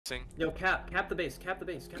thing. Yo, cap the base, cap the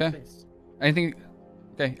base. Anything?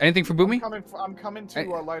 Okay. Anything for Boomy? I'm coming to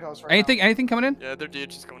Lighthouse right Anything coming in? Yeah, their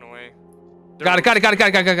DH is going away. Got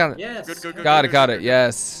it. Yes. Good. Got it.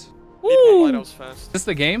 Yes. Woo! Lighthouse fast. Is this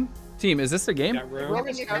the game? Team, is this the game? They're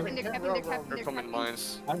coming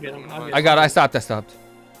mines. I got it. I stopped.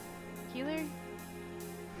 Healer.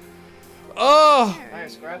 Oh!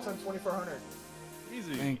 Nice, congrats on 2400.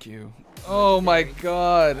 Easy. Thank you. Oh my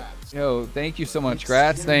god. Yo, thank you so much,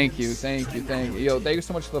 Grats. Thank you. Yo, thank you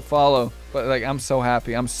so much for the follow. But like, I'm so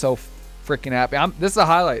happy. I'm so freaking happy. This is a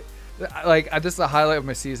highlight. This is a highlight of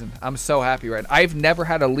my season. I'm so happy, right? I've never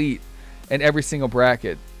had elite in every single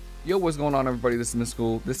bracket. Yo, what's going on, everybody? This is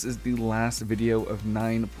Mysticall. This is the last video of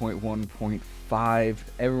 9.1.5.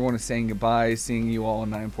 Everyone is saying goodbye, seeing you all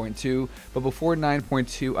in 9.2. But before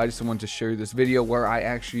 9.2, I just wanted to show you this video where I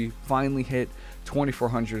actually finally hit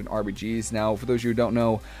 2400 in RBGs. Now, for those of you who don't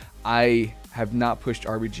know, I have not pushed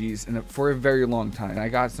RBGs for a very long time. I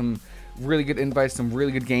got some really good invites, some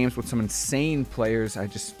really good games with some insane players.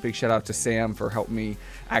 Big shout out to Sam for helping me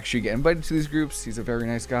actually get invited to these groups. He's a very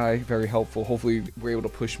nice guy, very helpful. Hopefully we're able to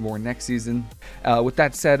push more next season. With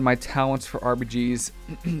that said, my talents for RBGs,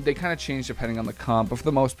 they kind of change depending on the comp, but for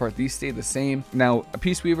the most part, these stay the same. Now, a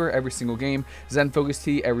Peace Weaver every single game, Zen Focus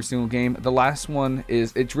T every single game. The last one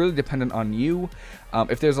it's really dependent on you.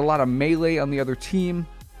 If there's a lot of melee on the other team,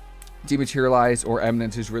 Dematerialize or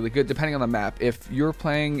Eminence is really good depending on the map. If you're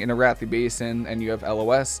playing in a Wrathy Basin and you have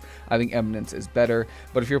LOS, I think Eminence is better.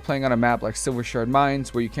 But if you're playing on a map like Silver Shard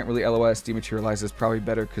Mines where you can't really LOS, Dematerialize is probably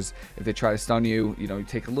better, because if they try to stun you, you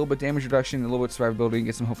take a little bit damage reduction, a little bit survivability, and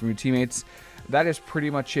get some help from your teammates. That is pretty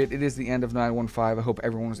much it. It is the end of 9.1.5. I hope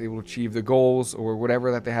everyone was able to achieve the goals or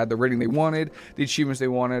whatever that they had, the rating they wanted, the achievements they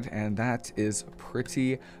wanted, and that is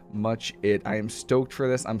pretty much it. I am stoked for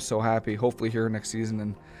this. I'm so happy. Hopefully here next season,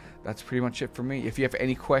 and that's pretty much it for me. If you have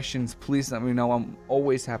any questions, please let me know. I'm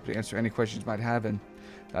always happy to answer any questions you might have, and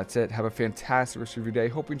that's it. Have a fantastic rest of your day.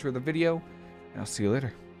 Hope you enjoyed the video, and I'll see you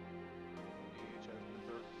later.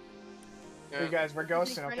 Hey guys, we're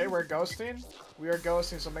ghosting, okay? We're ghosting. We are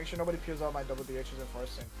ghosting, so make sure nobody peels out my double DHs and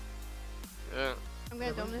forcing. Yeah. I'm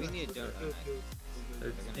gonna dome this. We need a donut.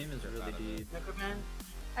 Their team is really deep.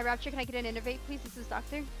 I Rapture, can I get an innovate, please? This is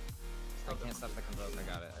Doctor. I can't stop the convoke. I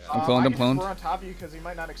got it. I'm cloned. We're on top of you because you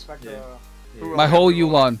might not expect My whole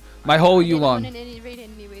Yulon. My whole Yulon. An innovate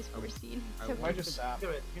anyways for scene. I just sap. Do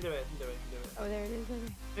it. Oh, there it is.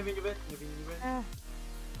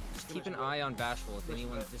 Just keep an eye on Bashful. If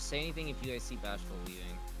anyone, just say anything if you guys see Bashful leaving.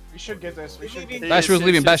 We should get this. Bashful's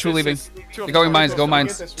leaving. They're going mines. Go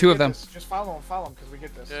mines. Two of them. Just follow him, because we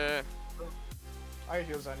get this. Yeah. I got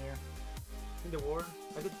heals on you. In the war,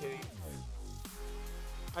 I did pay.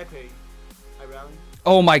 I pay. I rally.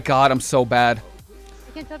 Oh my god, I'm so bad.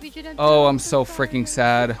 I can't help you, Judah. Oh, I'm so freaking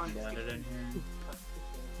sad.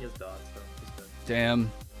 He has dots, though.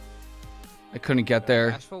 Damn. I couldn't get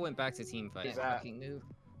there. Bashful went back to team fight. Fucking noob.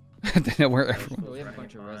 Where everyone. We have a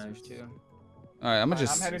bunch of resers too. Alright, I'm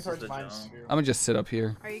heading towards mines. I'm gonna just sit up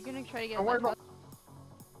here. Are you gonna try to get Don't worry about.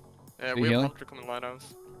 Yeah, you we healing? have Hunter coming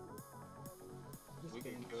Lighthouse. We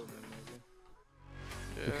can kill them, maybe.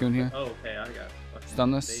 Yeah. Cocoon here. Oh, okay, I got.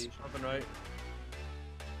 Stun this. Jumping right.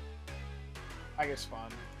 I get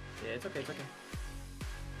spawned. Yeah, it's okay.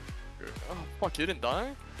 Oh, fuck, you didn't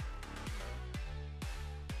die?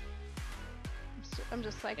 I'm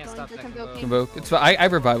just like Can't going stop to that convoke. Convoke. It's fine. I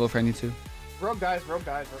have revival if I need to. Rogue guys.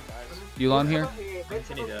 Yulon here. I'm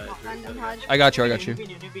I got you. I'm gonna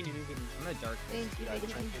dark.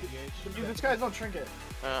 Dude, this guy's on trinket.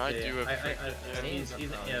 I do have. He's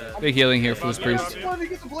Big healing here for this priest. Spawn, he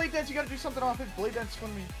gets a blade dance. You gotta do something off it. Blade dance,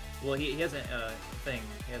 spawn me. Well, he has a thing.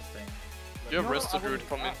 He has a thing. You have Rested Root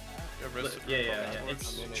coming. Yeah.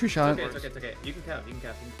 It's True shot. It's okay. You can cap.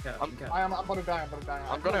 I'm about to die.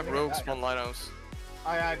 I'm gonna have Rogue spawn Lighthouse.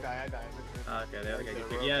 I die. Okay, the other guy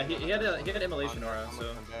gets. Yeah, he had an immolation aura,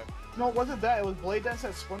 so. No, it wasn't that. It was blade dance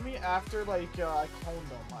that spun me after I cloned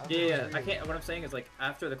them. Yeah, I can't. What I'm saying is, like,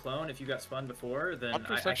 after the clone, if you got spun before, then I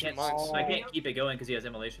can't keep it going because he has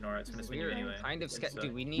immolation aura. It's gonna spin you anyway. Kind of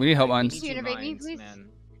dude, we need help mines. We need Innovate me, mines, please? man.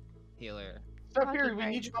 Healer. Stop here. We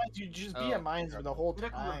need you guys. You just be at mines for the whole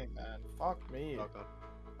time, man. Fuck me.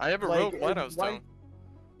 I have a Rogue Lighthouse though.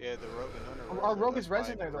 Yeah, the Rogue and Hunter. Our Rogue is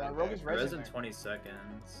resin there, though. Our Rogue is resin. Res in 20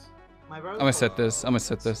 seconds. I'm gonna set this.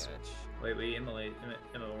 Wait, we immolate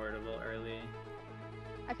a little early.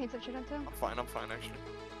 I paint some shit onto him. I'm fine actually.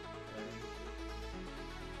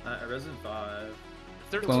 Res in 5. If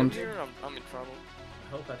they're Cloned. here, I'm in trouble. I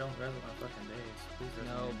hope I don't res on my fucking base. Please res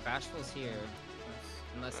No, me. Bashful's here.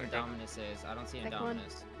 Unless Okay. Indominus is. I don't see Second one.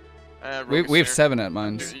 Indominus. We have 7 at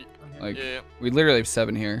mines. Like, we literally have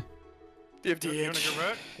 7 here. You wanna go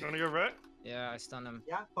red? You wanna go red? Yeah, I stunned him.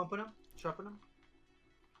 Yeah, pumping him, sharpen him.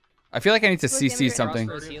 I feel like I need to CC something.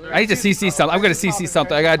 I need to CC something. I'm gonna CC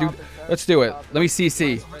something. I gotta do. Let's do it. Let me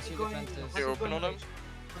CC. You open on him?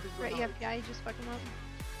 Right, yeah, you just fuck him up.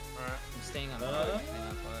 Alright. I'm staying on flag.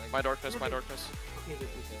 My darkness, my darkness.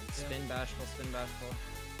 Spin bashful, spin bashful.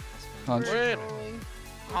 Punch. We're Wait. trolling.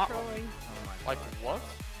 We're Ah. trolling. Oh my Like god. what?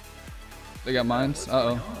 They got mines. Uh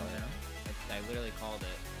oh. I literally called it.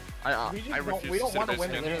 I refuse we don't to want to sit win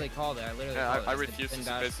base I it. again. literally called it. I literally Yeah, called it. I said refuse to spin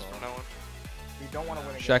sit base bashful. from now on. We don't want to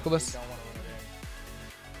win again. Shackleless. We don't want to win again.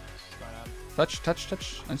 It's going on. Touch, touch,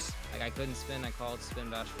 touch. Nice. Like I couldn't spin. I called spin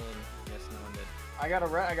bashful, and yes, no one did. I got a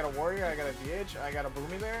ret, I got a warrior, I got a DH, I got a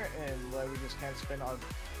boomy there, and like, we just can't spin on.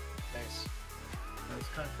 Nice. That's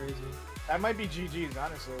kind of crazy. That might be GG's,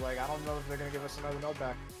 honestly. Like, I don't know if they're gonna give us another node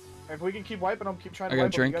back. If we can keep wiping them, keep trying to I got a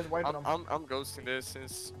wipe them. drink. You guys wiping them. I'm ghosting this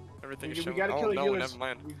since everything is We showing. gotta kill the no, healers. never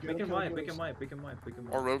mind. We We gotta can kill wipe, the we healers. can wipe, we can wipe, we can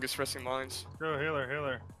wipe. Or Rogue is pressing mines. Go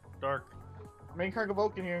healer. Dark. Main card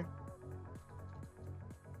Vulcan here.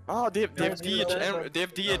 Oh, they have Yeah, DH yeah, and they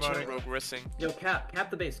have DH Nobody. and Rogue resting. Yo, cap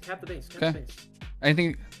the base, cap the base, cap Okay. the base.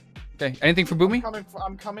 Anything? Okay. Anything for Boomy?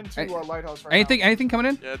 I'm coming to Lighthouse right Anything? Anything coming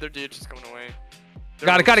in? Yeah, their DH is coming away.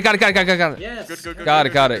 Got it. Got it. Got it. Got it. Got it. Got it. Yes. Good.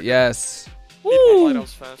 Got it. Yes. Woo! Woo!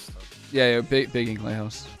 Lighthouse fast. Yeah. Big ink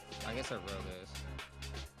lighthouse. I guess our rogue is.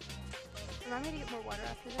 Remind me to get more water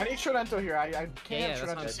after I that. need Tridento here. I Yeah, can't that's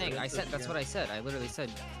what I'm Tridento. saying. That's what I said. I literally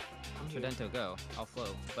said, Tridento go. I'll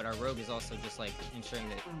float. But our rogue is also just like ensuring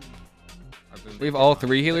that our boom. We have all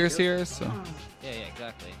 3 healers here, so. Yeah,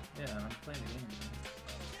 exactly. Yeah, I'm playing the game.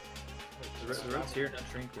 The rogue's here, not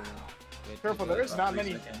shrinking. Good, Careful, good, there good. is not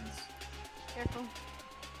many. Careful.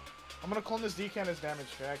 I'm gonna clone this decan as damage,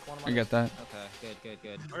 Jack. One of my I get that. Okay,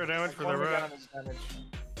 good. I got damage for One the of my red. guys on his damage.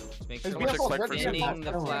 Just make His sure BFL we're is like red for spinning decan.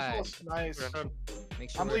 the flag. Nice. Make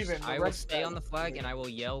sure I'm we're, leaving, the I will red's stay dead. on the flag and I will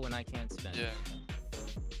yell when I can't spin. Yeah.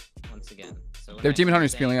 Once again. So when Their I demon keep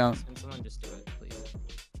hunter's saying peeling out. Spin someone, just do it, please.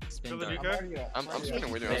 Spin Kill the dart. DK? I'm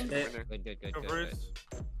spinning with you. I'm spinning with you. Good. Go first.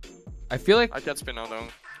 I feel like I can't spin now though.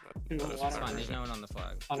 It's fine. There's no one on the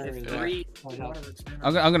flag. If 3 water expanders-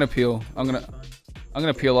 I'm gonna peel. I'm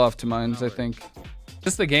gonna peel off to mines. I think. Is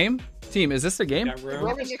this the game? Team, is this the game?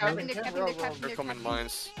 Rogue is Captain, coming. Captain, Rogue. Captain, They're coming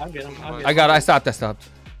mines. I'm good. I got it. I stopped.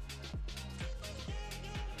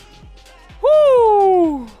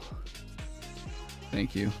 Woo!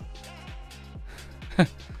 Thank you.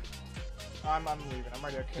 I'm leaving. I'm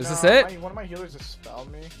ready. Okay, Is this it? One of my healers just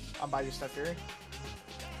spelled me. I'm by you, Steph Fury.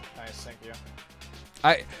 Nice, thank you.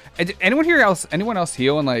 Anyone else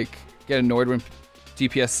heal and like get annoyed when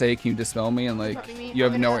DPS say, "Can you dispel me?" and like Swap me. you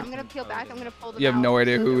have I'm no gonna peel back. I'm gonna pull them you have out no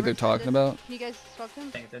idea so who that they're we're talking extended. about. Can you guys swap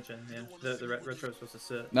them? Paying attention, yeah. The retro's supposed to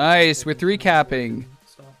sit. Nice. We're 3 capping.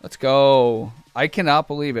 Stop. Let's go. I cannot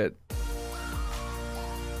believe it.